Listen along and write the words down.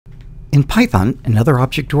In Python and other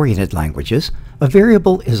object-oriented languages, a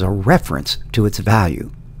variable is a reference to its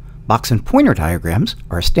value. Box and pointer diagrams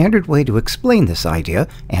are a standard way to explain this idea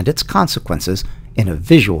and its consequences in a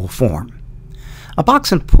visual form. A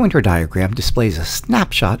box and pointer diagram displays a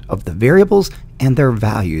snapshot of the variables and their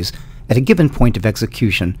values at a given point of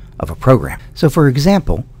execution of a program. So for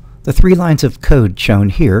example, the 3 lines of code shown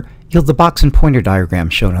here yield the box and pointer diagram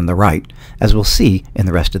shown on the right, as we'll see in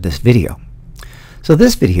the rest of this video. So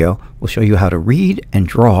this video will show you how to read and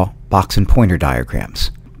draw box and pointer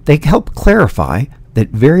diagrams. They help clarify that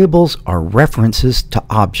variables are references to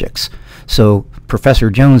objects, so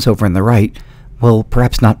Professor Jones over on the right will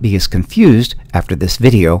perhaps not be as confused after this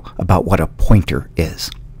video about what a pointer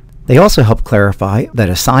is. They also help clarify that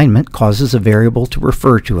assignment causes a variable to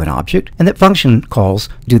refer to an object and that function calls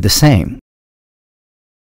do the same.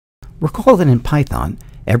 Recall that in Python,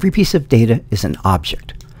 every piece of data is an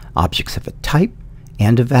object. Objects have a type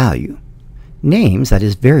and a value. Names, that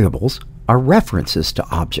is variables, are references to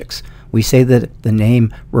objects. We say that the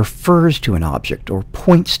name refers to an object or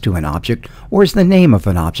points to an object or is the name of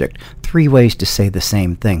an object. 3 ways to say the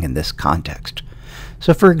same thing in this context.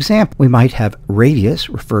 So for example, we might have radius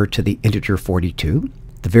refer to the integer 42.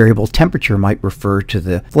 The variable temperature might refer to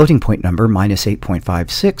the floating point number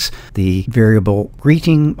 -8.56. The variable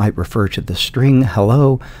greeting might refer to the string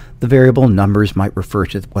hello. The variable numbers might refer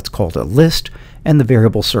to what's called a list, and the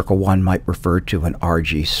variable circle1 might refer to an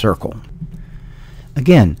RG circle.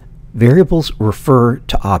 Again, variables refer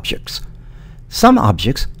to objects. Some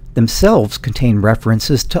objects themselves contain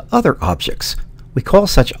references to other objects. We call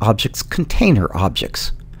such objects container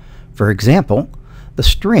objects. For example, the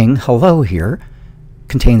string hello here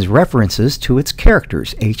contains references to its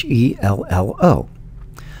characters, HELLO.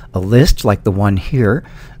 A list, like the one here,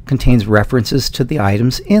 contains references to the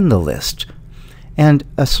items in the list. And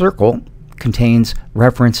a circle contains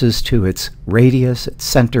references to its radius, its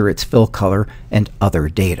center, its fill color, and other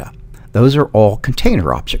data. Those are all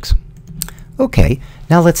container objects. Okay,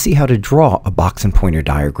 now let's see how to draw a box and pointer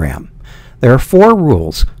diagram. There are 4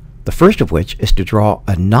 rules, the first of which is to draw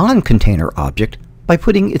a non-container object by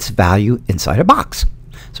putting its value inside a box.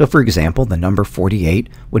 So for example, the number 48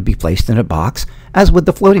 would be placed in a box, as would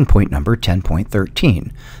the floating point number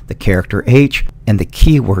 10.13, the character H, and the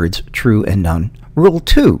keywords true and none. Rule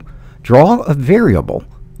 2, draw a variable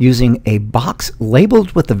using a box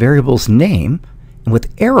labeled with the variable's name and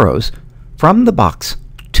with arrows from the box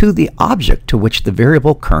to the object to which the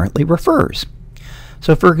variable currently refers.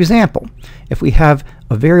 So for example, if we have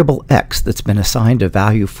a variable x that's been assigned a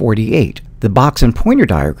value 48, the box and pointer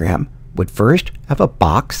diagram would first have a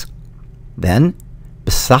box, then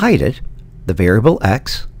beside it the variable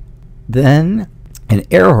x, then an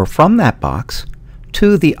arrow from that box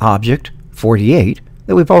to the object 48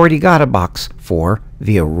 that we've already got a box for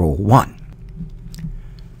via Rule 1.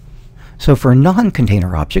 So for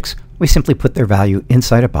non-container objects, we simply put their value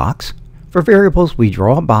inside a box. For variables, we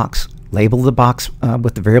draw a box, label the box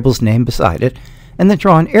with the variable's name beside it, and then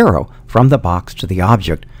draw an arrow from the box to the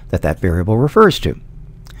object that that variable refers to.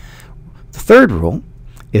 The third rule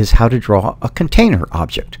is how to draw a container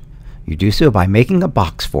object. You do so by making a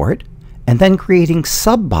box for it, and then creating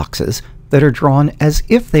sub-boxes that are drawn as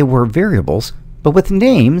if they were variables, but with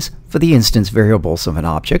names for the instance variables of an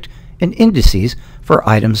object and indices for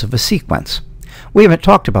items of a sequence. We haven't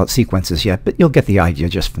talked about sequences yet, but you'll get the idea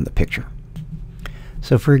just from the picture.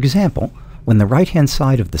 So for example, when the right-hand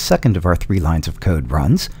side of the second of our 3 lines of code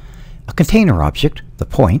runs, a container object, the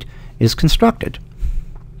point, is constructed.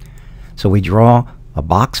 So we draw a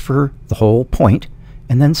box for the whole point,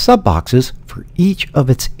 and then sub-boxes for each of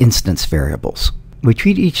its instance variables. We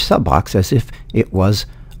treat each sub-box as if it was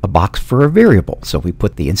a box for a variable. So we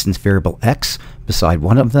put the instance variable x beside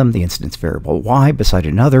one of them, the instance variable y beside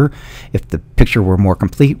another. If the picture were more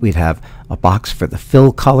complete, we'd have a box for the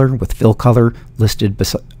fill color with fill color listed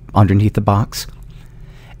underneath the box.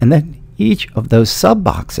 And then each of those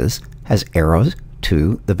sub-boxes has arrows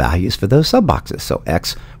to the values for those sub-boxes. So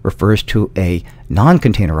x refers to a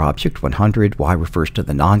non-container object, 100, y refers to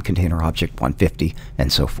the non-container object, 150,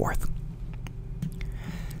 and so forth.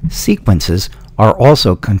 Sequences are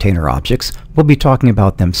also container objects. We'll be talking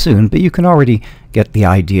about them soon, but you can already get the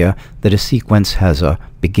idea that a sequence has a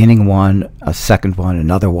beginning one, a second one,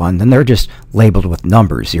 another one, then they're just labeled with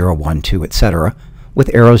numbers, 0, 1, 2, etc.,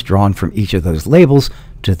 with arrows drawn from each of those labels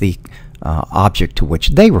to the object to which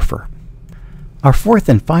they refer. Our fourth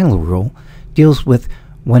and final rule deals with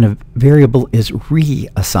when a variable is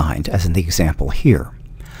reassigned, as in the example here.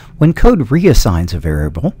 When code reassigns a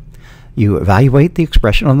variable, you evaluate the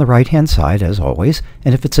expression on the right-hand side, as always,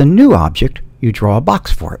 and if it's a new object, you draw a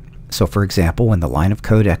box for it. So for example, when the line of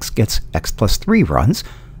code x gets x plus 3 runs,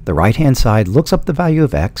 the right-hand side looks up the value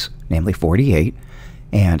of x, namely 48,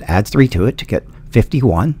 and adds 3 to it to get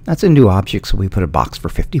 51. That's a new object, so we put a box for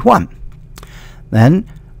 51. Then,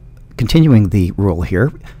 continuing the rule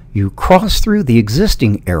here, you cross through the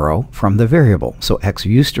existing arrow from the variable. So x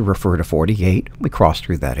used to refer to 48. We cross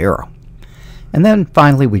through that arrow. And then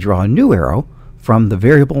finally, we draw a new arrow from the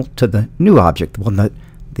variable to the new object, the one that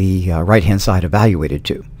the right-hand side evaluated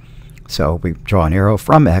to. So we draw an arrow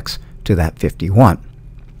from x to that 51.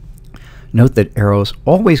 Note that arrows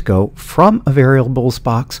always go from a variable's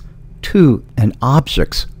box to an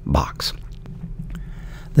object's box.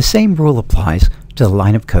 The same rule applies to the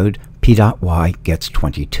line of code p.y gets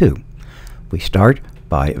 22. We start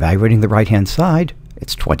by evaluating the right-hand side.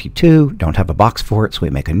 It's 22. Don't have a box for it, so we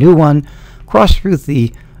make a new one. Cross through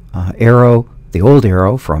the arrow, the old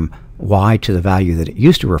arrow, from y to the value that it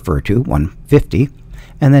used to refer to, 150,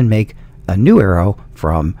 and then make a new arrow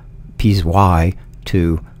from p's y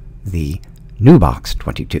to the new box,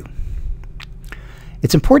 22.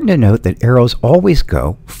 It's important to note that arrows always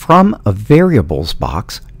go from a variable's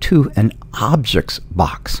box to an object's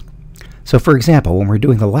box. So for example, when we're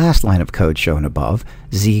doing the last line of code shown above,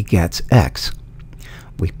 z gets x,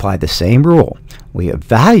 we apply the same rule. We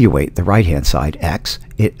evaluate the right-hand side, x.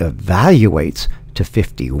 It evaluates to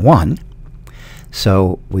 51.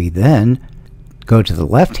 So we then go to the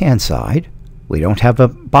left-hand side. We don't have a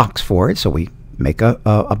box for it, so we make a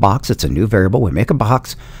box. It's a new variable. We make a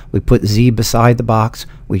box. We put z beside the box.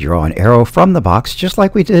 We draw an arrow from the box, just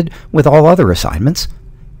like we did with all other assignments,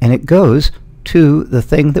 and it goes to the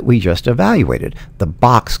thing that we just evaluated, the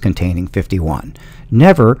box containing 51.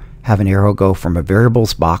 Never have an arrow go from a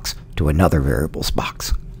variable's box to another variable's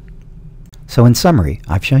box. So in summary,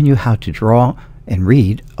 I've shown you how to draw and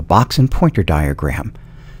read a box and pointer diagram.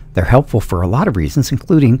 They're helpful for a lot of reasons,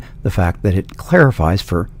 including the fact that it clarifies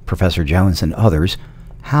for Professor Jones and others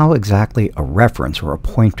how exactly a reference or a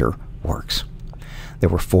pointer works. There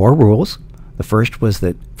were 4 rules. The first was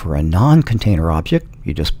that for a non-container object,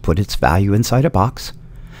 you just put its value inside a box.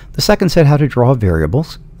 The second said how to draw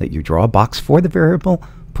variables, that you draw a box for the variable,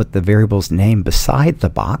 put the variable's name beside the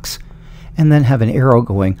box, and then have an arrow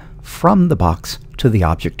going from the box to the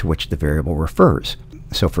object to which the variable refers.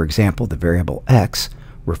 So for example, the variable x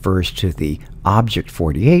refers to the object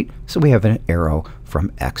 48, so we have an arrow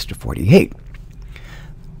from x to 48.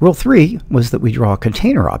 Rule 3 was that we draw a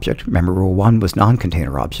container object. Remember, Rule 1 was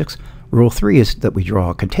non-container objects. Rule 3 is that we draw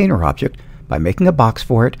a container object by making a box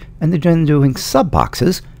for it and then doing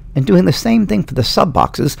sub-boxes and doing the same thing for the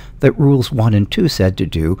sub-boxes that Rules 1 and 2 said to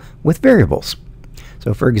do with variables.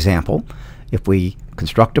 So for example, if we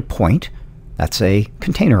construct a point, that's a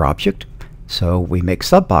container object. So we make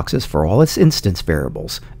sub-boxes for all its instance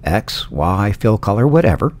variables, x, y, fill color,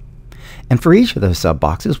 whatever. And for each of those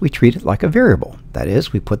sub-boxes, we treat it like a variable. That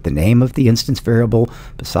is, we put the name of the instance variable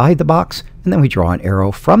beside the box, and then we draw an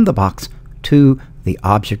arrow from the box to the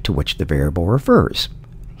object to which the variable refers.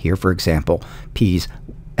 Here, for example, p's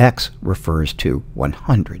x refers to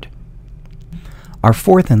 100. Our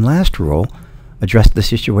fourth and last rule addressed the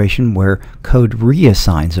situation where code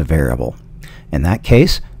reassigns a variable. In that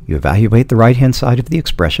case, you evaluate the right-hand side of the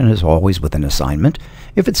expression, as always with an assignment.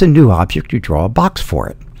 If it's a new object, you draw a box for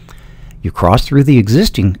it. You cross through the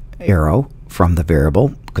existing arrow from the variable,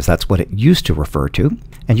 because that's what it used to refer to,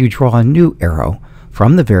 and you draw a new arrow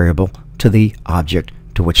from the variable to the object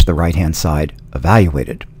to which the right-hand side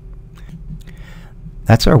evaluated.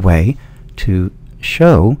 That's our way to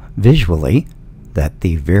show visually that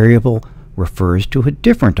the variable refers to a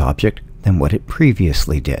different object than what it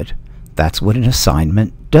previously did. That's what an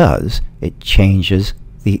assignment does. It changes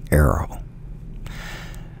the arrow.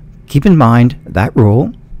 Keep in mind that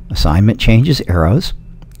rule, assignment changes arrows,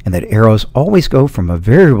 and that arrows always go from a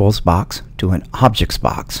variable's box to an object's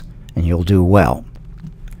box, and you'll do well.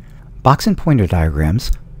 Box and pointer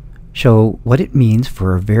diagrams show what it means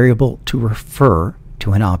for a variable to refer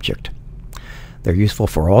to an object. They're useful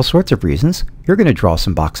for all sorts of reasons. You're going to draw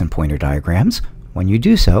some box and pointer diagrams. When you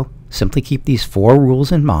do so, simply keep these 4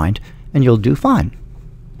 rules in mind, and you'll do fine.